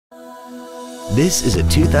This is a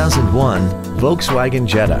 2001 Volkswagen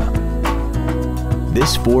Jetta.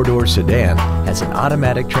 This four-door sedan has an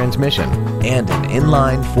automatic transmission and an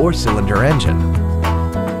inline four-cylinder engine.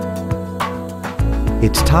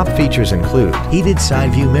 Its top features include heated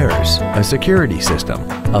side view mirrors, a security system,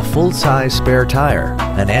 a full-size spare tire,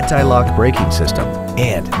 an anti-lock braking system,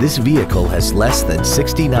 and this vehicle has less than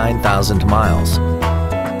 69,000 miles.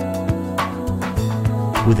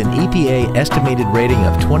 With an EPA estimated rating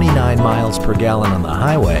of 29 miles per gallon on the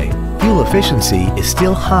highway, fuel efficiency is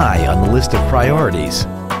still high on the list of priorities.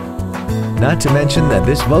 Not to mention that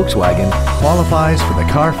this Volkswagen qualifies for the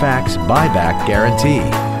Carfax buyback guarantee.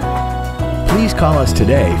 Please call us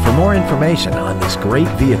today for more information on this great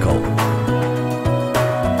vehicle.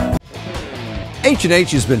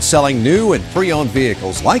 H&H has been selling new and pre-owned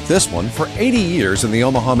vehicles like this one for 80 years in the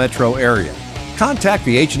Omaha metro area. Contact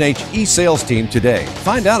the H&H e-sales team today.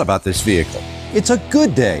 Find out about this vehicle. It's a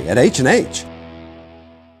good day at H&H.